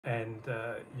and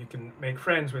you can make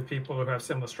friends with people who have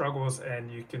similar struggles,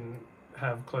 and you can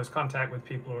have close contact with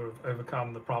people who have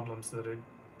overcome the problems that are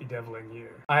bedeviling you.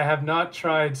 I have not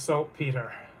tried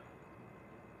saltpeter.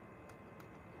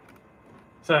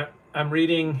 So I'm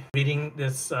reading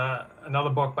this another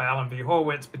book by Alan V.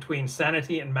 Horwitz, Between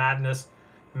Sanity and Madness,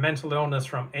 Mental Illness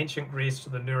from Ancient Greece to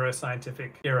the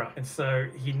Neuroscientific Era. And so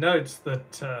he notes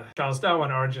that Charles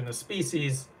Darwin, Origin of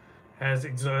Species, has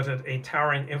exerted a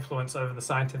towering influence over the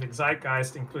scientific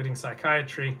zeitgeist, including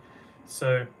psychiatry.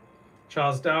 So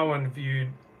Charles Darwin viewed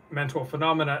mental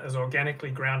phenomena as organically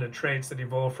grounded traits that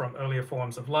evolved from earlier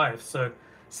forms of life. So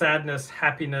sadness,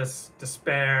 happiness,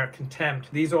 despair,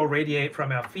 contempt, these all radiate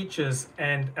from our features,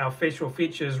 and our facial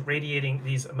features radiating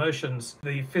these emotions,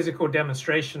 the physical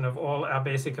demonstration of all our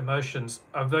basic emotions,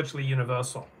 are virtually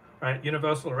universal, right?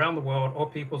 Universal around the world, all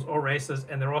peoples, all races,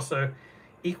 and they're also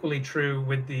equally true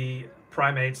with the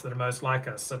primates that are most like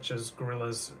us, such as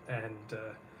gorillas and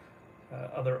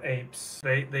other apes.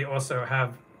 They also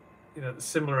have, you know,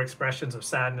 similar expressions of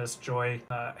sadness, joy,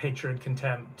 hatred,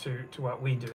 contempt to what we do.